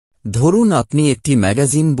ধরুন আপনি একটি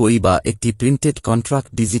ম্যাগাজিন বই বা একটি প্রিন্টেড কন্ট্রাক্ট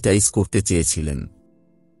ডিজিটাইজ করতে চেয়েছিলেন।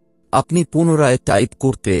 আপনি পুনরায় টাইপ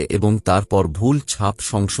করতে এবং তারপর ভুল ছাপ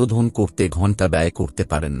সংশোধন করতে ঘন্টা ব্যয় করতে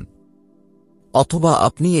পারেন। অথবা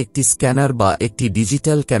আপনি একটি স্ক্যানার বা একটি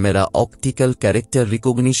digital camera optical character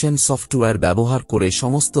recognition software ব্যবহার করে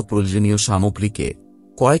সমস্ত প্রয়োজনীয় সামগ্রীকে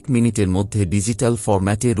কয়েক মিনিটের মধ্যে ডিজিটাল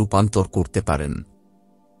ফরম্যাটে রূপান্তর করতে পারেন।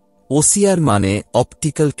 OCR মানে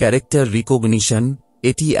অপটিক্যাল ক্যারেক্টার রিকগনিশন।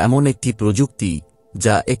 এটি এমন একটি প্রযুক্তি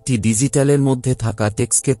যা একটি ডিজিটালের মধ্যে থাকা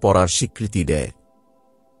টেক্সটকে পড়ার স্বীকৃতি দেয়।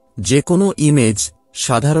 যে কোনো ইমেজ,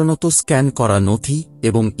 সাধারণত স্ক্যান করা নথি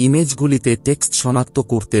এবং ইমেজগুলিতে টেক্সট শনাক্ত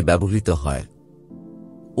করতে ব্যবহৃত হয়।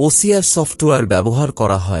 OCR সফটওয়্যার ব্যবহার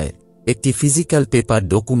করা হয় একটি ফিজিক্যাল পেপার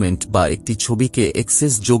ডকুমেন্ট বা একটি ছবিকে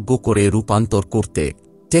অ্যাক্সেসযোগ্য করে রূপান্তর করতে,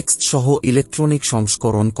 টেক্সট সহ ইলেকট্রনিক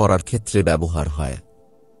সংস্করণ করার ক্ষেত্রে ব্যবহার হয়।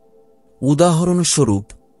 উদাহরণস্বরূপ,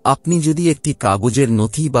 আপনি যদি একটি কাগজের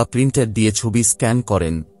নথি বা প্রিন্টার দিয়ে ছবি স্ক্যান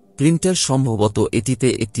করেন, প্রিন্টার সম্ভবত এটিতে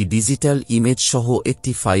একটি ডিজিটাল ইমেজ সহ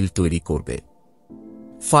একটি ফাইল তৈরি করবে।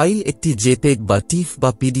 ফাইল একটি জেপেগ বা টিফ বা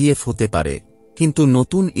PDF হতে পারে, কিন্তু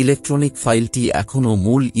নতুন ইলেকট্রনিক ফাইলটি এখনও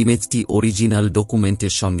মূল ইমেজটি অরিজিনাল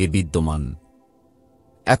ডকুমেন্টের সঙ্গে বিদ্যমান।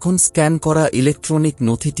 এখন স্ক্যান করা ইলেকট্রনিক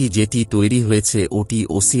নথিটি যেটি তৈরি হয়েছে ওটি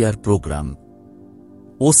OCR প্রোগ্রাম।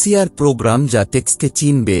 OCR প্রোগ্রাম যা টেক্সটকে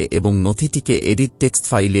চিনবে এবং নথিটিকে এডিট টেক্সট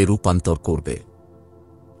ফাইলে রূপান্তর করবে।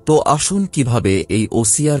 তো আসুন কিভাবে এই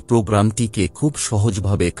OCR প্রোগ্রামটিকে খুব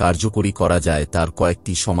সহজভাবে কার্যকরী করা যায় তার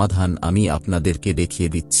কয়েকটি সমাধান আমি আপনাদেরকে দেখিয়ে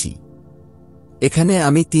দিচ্ছি। এখানে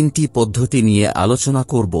আমি 3টি পদ্ধতি নিয়ে আলোচনা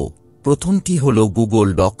করব। প্রথমটি হল গুগল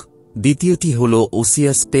ডক, দ্বিতীয়টি হল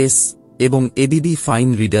OCR স্পেস এবং ABB ফাইন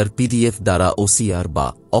রিডার PDF দ্বারা OCR বা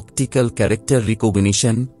অপটিক্যাল ক্যারেক্টার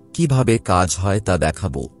রিকগনিশন কিভাবে কাজ হয় তা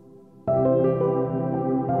দেখাবো।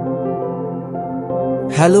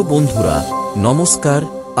 হ্যালো বন্ধুরা, নমস্কার।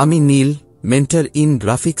 আমি নীল, mentor in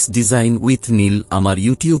graphics design with নীল। আমার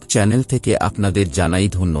ইউটিউব চ্যানেল থেকে আপনাদের জানাই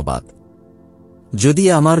ধন্যবাদ। যদি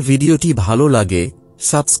আমার ভিডিওটি ভালো লাগে,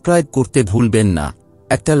 সাবস্ক্রাইব করতে ভুলবেন না,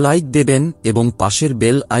 একটা লাইক দেবেন এবং পাশের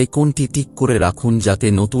বেল আইকনটি টিক করে রাখুন যাতে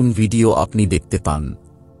নতুন ভিডিও আপনি দেখতে পান।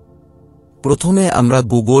 প্রথমে আমরা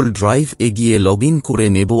গুগল ড্রাইভ গিয়ে লগইন করে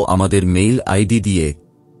নেব আমাদের মেইল আইডি দিয়ে।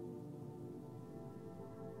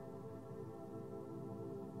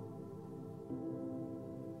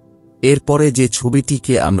 এরপরে যে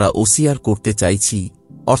ছবিটিকে আমরা OCR করতে চাইছি,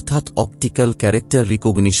 অর্থাৎ অপটিক্যাল ক্যারেক্টার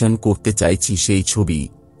রিকগনিশন করতে চাইছি, সেই ছবি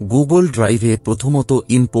গুগল ড্রাইভে প্রথমত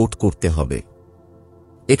ইম্পোর্ট করতে হবে।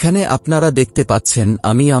 এখানে আপনারা দেখতে পাচ্ছেন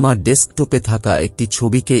আমি আমার ডেস্কটপে থাকা একটি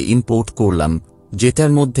ছবিকে ইম্পোর্ট করলাম,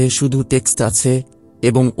 যেটার মধ্যে শুধু টেক্সট আছে,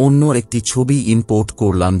 এবং অন্য একটি ছবি ইম্পোর্ট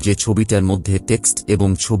করলাম যে ছবিটার মধ্যে টেক্সট এবং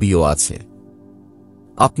ছবিও আছে।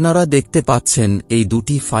 আপনারা দেখতে পাচ্ছেন এই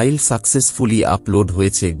দুটি ফাইল সাকসেসফুলি আপলোড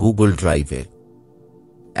হয়েছে গুগল ড্রাইভে।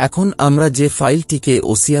 এখন আমরা যে ফাইলটিকে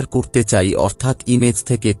OCR করতে চাই, অর্থাৎ ইমেজ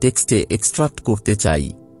থেকে টেক্সটে এক্সট্রাক্ট করতে চাই,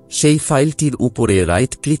 সেই ফাইলটির উপরে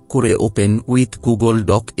রাইট ক্লিক করে ওপেন উইথ গুগল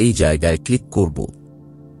ডক এই জায়গায় ক্লিক করব।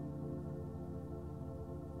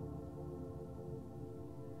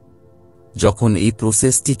 যখন এই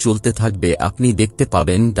প্রসেসটি চলতে থাকবে আপনি দেখতে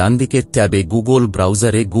পাবেন ডানদিকের ট্যাবে গুগল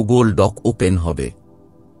ব্রাউজারে গুগল ডক ওপেন হবে।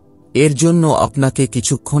 এর জন্য আপনাকে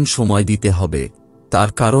কিছুক্ষণ সময় দিতে হবে, তার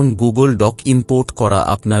কারণ গুগল ডক ইম্পোর্ট করা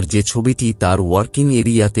আপনার যে ছবিটি তার ওয়ার্কিং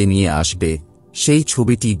এরিয়াতে নিয়ে আসবে, সেই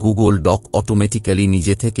ছবিটি গুগল ডক অটোমেটিক্যালি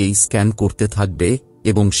নিজে থেকেই স্ক্যান করতে থাকবে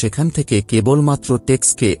এবং সেখান থেকে কেবলমাত্র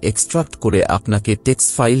টেক্সটকে এক্সট্রাক্ট করে আপনাকে টেক্সট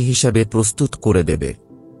ফাইল হিসাবে প্রস্তুত করে দেবে।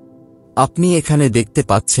 আপনি এখানে দেখতে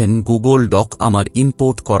পাচ্ছেন গুগল ডক আমার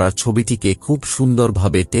ইম্পোর্ট করা ছবিটিকে খুব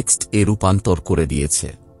সুন্দরভাবে টেক্সট এ রূপান্তর করে দিয়েছে।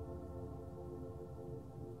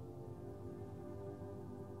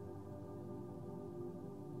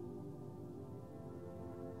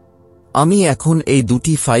 আমি এখন এই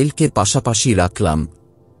দুটি ফাইলকে পাশাপাশি রাখলাম।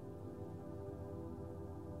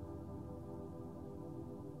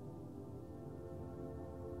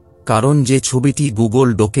 কারণ যে ছবিটি গুগল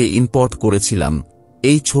ডকে ইম্পোর্ট করেছিলাম,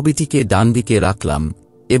 এই ছবিটিকে ডানদিকে রাখলাম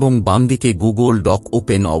এবং বামদিকে গুগল ডক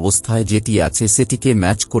ওপেন অবস্থায় যেটি আছে সেটিকে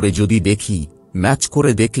ম্যাচ করে যদি দেখি, ম্যাচ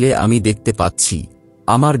করে দেখলে আমি দেখতে পাচ্ছি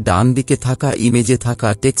আমার ডান দিকে থাকা ইমেজে থাকা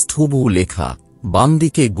টেক্সট হুবহু লেখা, বাম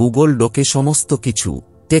দিকে গুগল ডকে সমস্ত কিছু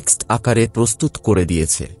টেক্সট আকারে প্রস্তুত করে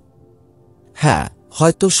দিয়েছে। হ্যাঁ,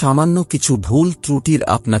 হয়তো সামান্য কিছু ভুল ত্রুটির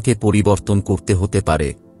আপনাকে পরিবর্তন করতে হতে পারে,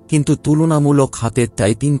 কিন্তু তুলনামূলক হাতের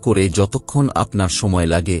টাইপিং করে যতক্ষণ আপনার সময়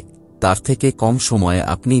লাগে, তার থেকে কম সময়ে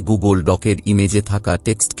আপনি গুগল ডকের ইমেজে থাকা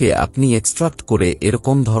টেক্সটকে আপনি এক্সট্রাক্ট করে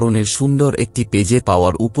এরকম ধরনের সুন্দর একটি পেজে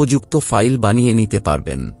পাওয়ার উপযুক্ত ফাইল বানিয়ে নিতে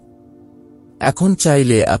পারবেন। এখন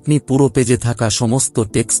চাইলে আপনি পুরো পেজে থাকা সমস্ত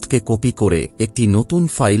টেক্সটকে কপি করে একটি নতুন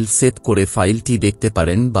ফাইল সেট করে ফাইলটি দেখতে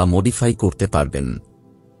পারেন বা মডিফাই করতে পারবেন।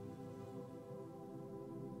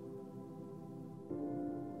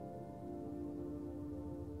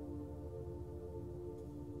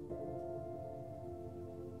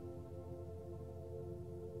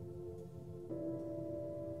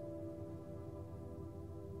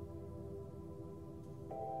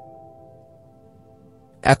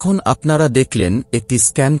 এখন আপনারা দেখলেন একটি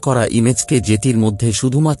স্ক্যান করা ইমেজকে, যেটির মধ্যে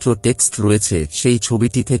শুধুমাত্র টেক্সট রয়েছে, সেই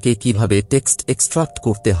ছবিটি থেকে কিভাবে টেক্সট এক্সট্রাক্ট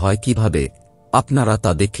করতে হয় কিভাবে আপনারা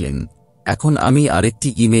তা দেখলেন। এখন আমি আরেকটি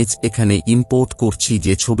ইমেজ এখানে ইম্পোর্ট করছি,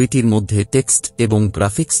 যে ছবিটির মধ্যে টেক্সট এবং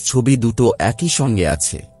গ্রাফিক্স ছবি দুটো একই সঙ্গে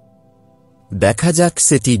আছে। দেখা যাক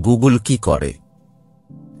সেটি গুগল কি করে।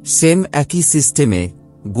 সেম একই সিস্টেমে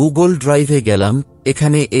গুগল ড্রাইভে গেলাম।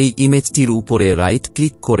 এখানে এই ইমেজটির উপরে রাইট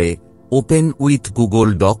ক্লিক করে ওপেন উইথ গুগল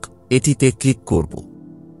ডক এটিতে ক্লিক করব।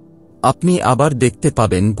 আপনি আবার দেখতে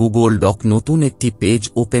পাবেন গুগল ডক নতুন একটি পেজ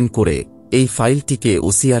ওপেন করে এই ফাইলটিকে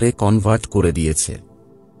OCR এ কনভার্ট করে দিয়েছে।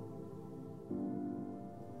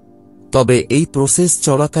 তবে এই প্রসেস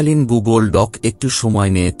চলাকালীন গুগল ডক একটু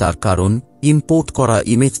সময় নেয়, তার কারণ ইম্পোর্ট করা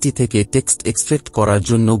ইমেজটি থেকে টেক্সট এক্সট্রাক্ট করার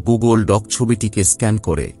জন্য গুগল ডক ছবিটিকে স্ক্যান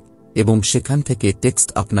করে এবং সেখান থেকে টেক্সট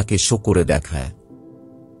আপনাকে শো করে দেখায়।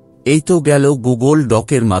 এই তো গেল গুগল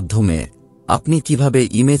ডকের মাধ্যমে আপনি কিভাবে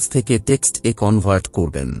ইমেজ থেকে টেক্সট এ কনভার্ট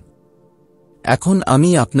করবেন। এখন আমি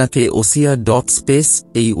আপনাকে OCR.space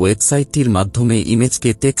এই ওয়েবসাইটটির মাধ্যমে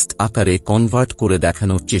ইমেজকে টেক্সট আকারে কনভার্ট করে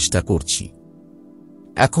দেখানোর চেষ্টা করছি।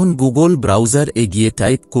 এখন গুগল ব্রাউজার এ গিয়ে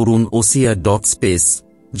টাইপ করুন OCR.space।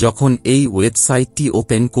 যখন এই ওয়েবসাইটটি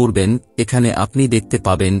ওপেন করবেন, এখানে আপনি দেখতে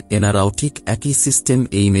পাবেন এনারাও ঠিক একই সিস্টেম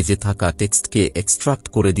এই ইমেজে থাকা টেক্সটকে এক্সট্রাক্ট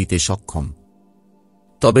করে দিতে সক্ষম।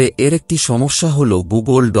 তবে এর একটি সমস্যা হল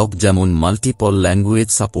গুগল ডক যেমন মাল্টিপল ল্যাঙ্গুয়েজ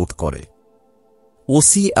সাপোর্ট করে,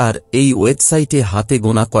 OCR এই ওয়েবসাইটে হাতে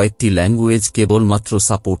গোনা কয়েকটি ল্যাঙ্গুয়েজ কেবলমাত্র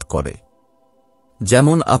সাপোর্ট করে।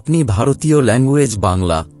 যেমন আপনি ভারতীয় ল্যাঙ্গুয়েজ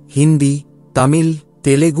বাংলা, হিন্দি, তামিল,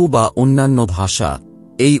 তেলেগু বা অন্যান্য ভাষা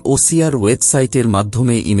এই OCR ওয়েবসাইটের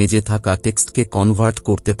মাধ্যমে ইমেজে থাকা টেক্সটকে কনভার্ট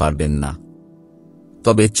করতে পারবেন না।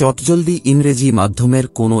 তবে চটজলদি ইংরেজি মাধ্যমের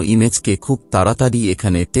কোনো ইমেজকে খুব তাড়াতাড়ি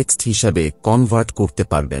এখানে টেক্সট হিসাবে কনভার্ট করতে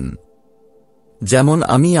পারবেন। যেমন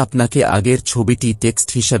আমি আপনাকে আগের ছবিটি টেক্সট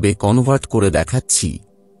হিসাবে কনভার্ট করে দেখাচ্ছি।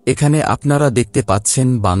 এখানে আপনারা দেখতে পাচ্ছেন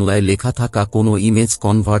বাংলায় লেখা থাকা কোনো ইমেজ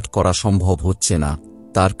কনভার্ট করা সম্ভব হচ্ছে না,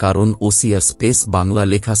 তার কারণ OCR স্পেস বাংলা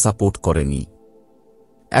লেখা সাপোর্ট করেনি।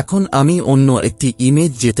 এখন আমি অন্য একটি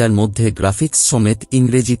ইমেজ যেটার মধ্যে গ্রাফিক্স সমেত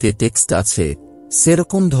ইংরেজিতে টেক্সট আছে,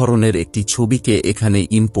 সেরকম ধরনের একটি ছবিকে এখানে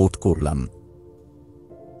ইম্পোর্ট করলাম।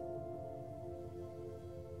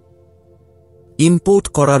 ইম্পোর্ট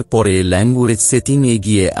করার পরে ল্যাঙ্গুয়েজ সেটিং এ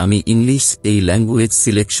গিয়ে আমি ইংলিশ এই ল্যাঙ্গুয়েজ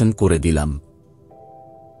সিলেকশন করে দিলাম।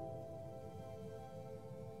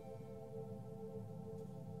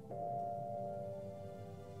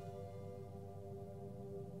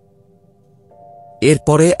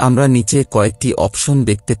 এরপরে আমরা নিচে কয়েকটি অপশন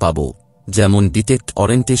দেখতে পাব, যেমন detect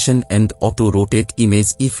orientation and auto rotate image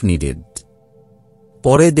if needed.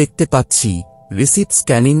 পরে দেখতে পাচ্ছি receive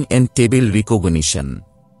scanning and table recognition.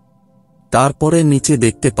 তারপরে নিচে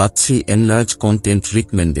দেখতে পাচ্ছি এনলার্জ কন্টেন্ট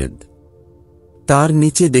রিকমেন্ডেড। তার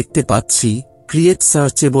নিচে দেখতে পাচ্ছি ক্রিয়েট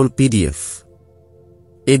সার্চেবল PDF।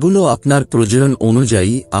 এগুলো আপনার প্রয়োজন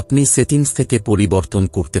অনুযায়ী আপনি সেটিংস থেকে পরিবর্তন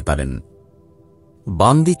করতে পারেন।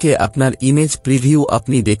 বাম দিকে আপনার ইমেজ প্রিভিউ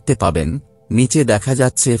আপনি দেখতে পাবেন, নিচে দেখা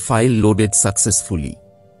যাচ্ছে ফাইল লোডেড সাকসেসফুলি।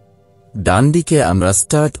 ডান দিকে আমরা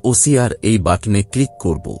স্টার্ট OCR এই বাটনে ক্লিক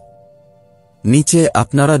করব। নিচে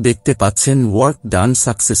আপনারা দেখতে পাচ্ছেন work done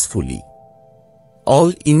successfully, all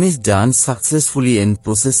image done successfully and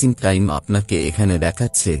processing time আপনাকে এখানে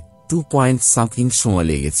দেখাচ্ছে 2 সময়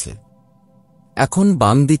লেগেছে। এখন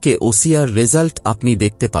বাম দিকে OCR রেজাল্ট আপনি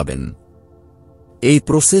দেখতে পাবেন। এই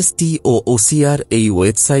প্রসেসটি ও OCR এই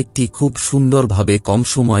ওয়েবসাইটটি খুব সুন্দরভাবে কম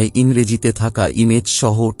সময়ে ইংরেজিতে থাকা ইমেজ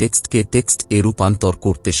সহ টেক্সটকে টেক্সট এ রূপান্তর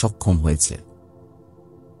করতে সক্ষম হয়েছে।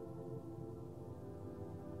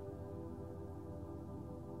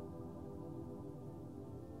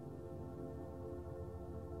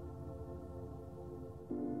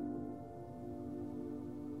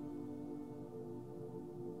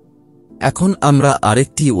 এখন আমরা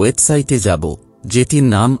আরেকটি ওয়েবসাইটে যাব, যেটির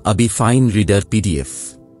নাম আবি ফাইন রিডার PDF।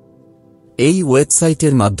 এই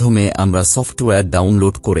ওয়েবসাইটের মাধ্যমে আমরা সফটওয়্যার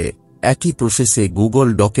ডাউনলোড করে একই প্রসেসে গুগল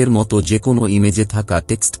ডকের মতো যেকোনো ইমেজে থাকা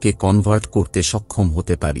টেক্সটকে কনভার্ট করতে সক্ষম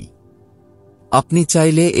হতে পারি। আপনি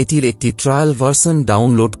চাইলে এটির একটি ট্রায়াল ভার্সন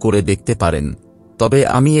ডাউনলোড করে দেখতে পারেন, তবে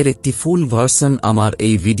আমি এর একটি ফুল ভার্সন আমার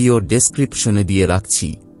এই ভিডিওর ডেসক্রিপশনে দিয়ে রাখছি,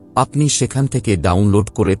 আপনি সেখান থেকে ডাউনলোড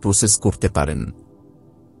করে প্রসেস করতে পারেন।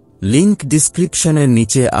 লিংক ডিসক্রিপশনের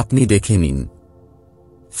নিচে আপনি দেখে নিন।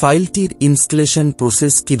 ফাইলটির ইনস্টলেশন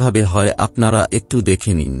প্রসেস কিভাবে হয় আপনারা একটু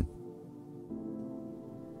দেখে নিন।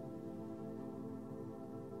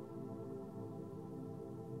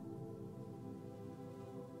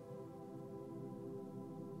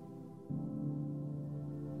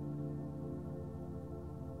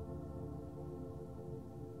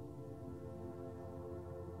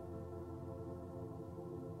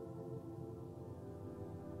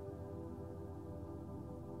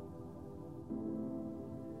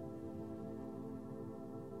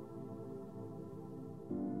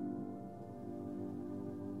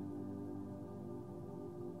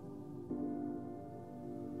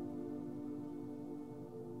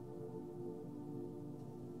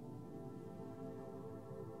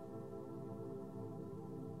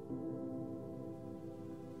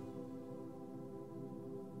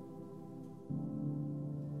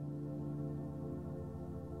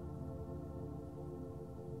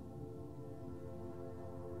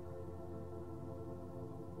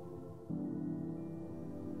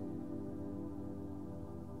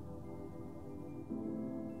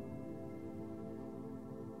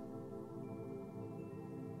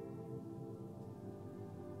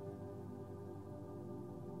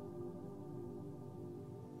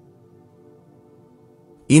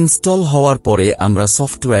 ইনস্টল হওয়ার পরে আমরা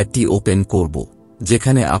সফটওয়্যারটি ওপেন করব,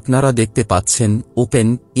 যেখানে আপনারা দেখতে পাচ্ছেন ওপেন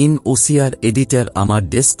ইন OCR এডিটর। আমার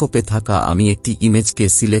ডেস্কটপে থাকা আমি একটি ইমেজকে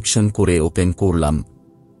সিলেকশন করে ওপেন করলাম।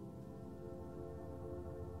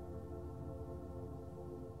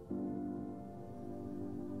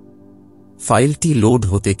 ফাইলটি লোড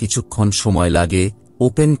হতে কিছুক্ষণ সময় লাগে।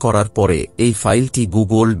 ওপেন করার পরে এই ফাইলটি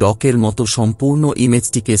গুগল ডকের মতো সম্পূর্ণ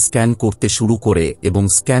ইমেজটিকে স্ক্যান করতে শুরু করে এবং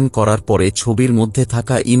স্ক্যান করার পরে ছবির মধ্যে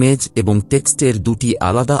থাকা ইমেজ এবং টেক্সটের দুটি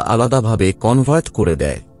আলাদা আলাদাভাবে কনভার্ট করে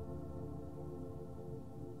দেয়।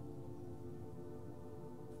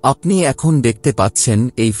 আপনি এখন দেখতে পাচ্ছেন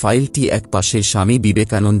এই ফাইলটি একপাশে স্বামী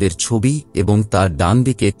বিবেকানন্দের ছবি এবং তার ডান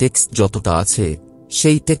দিকে টেক্সট যতটা আছে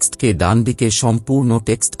সেই টেক্সটকে ডান দিকে সম্পূর্ণ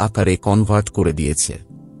টেক্সট আকারে কনভার্ট করে দিয়েছে।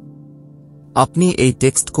 আপনি এই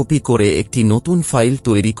টেক্সট কপি করে একটি নতুন ফাইল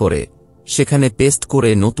তৈরি করে সেখানে পেস্ট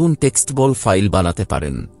করে নতুন টেক্সটবল ফাইল বানাতে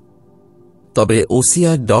পারেন। তবে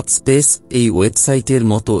OCR.space এই ওয়েবসাইটের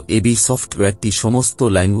মতো এবি সফটওয়্যারটি সমস্ত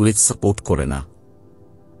ল্যাঙ্গুয়েজ সাপোর্ট করে না।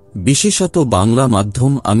 বিশেষত বাংলা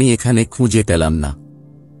মাধ্যম আমি এখানে খুঁজে পেলাম না।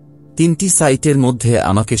 3টি সাইটের মধ্যে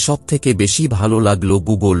আমাকে সবথেকে বেশি ভালো লাগলো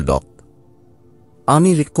গুগল ডক।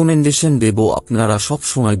 আমি রেকমেন্ডেশন দেব আপনারা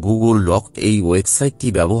সবসময় গুগল ডক এই ওয়েবসাইটটি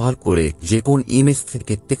ব্যবহার করে যে কোন ইমেজ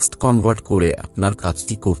থেকে টেক্সট কনভার্ট করে আপনার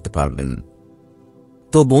কাজটি করতে পারবেন।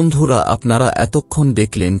 তো বন্ধুরা, আপনারা এতক্ষণ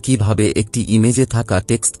দেখলেন কিভাবে একটি ইমেজে থাকা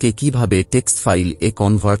টেক্সটকে কিভাবে টেক্সট ফাইল এ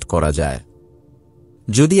কনভার্ট করা যায়।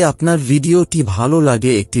 যদি আপনার ভিডিওটি ভালো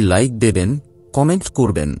লাগে একটি লাইক দেবেন, কমেন্ট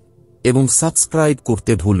করবেন এবং সাবস্ক্রাইব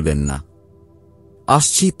করতে ভুলবেন না।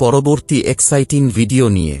 আসছি পরবর্তী এক্সাইটিং ভিডিও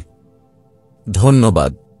নিয়ে।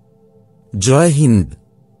 ধন্যবাদ। জয় হিন্দ।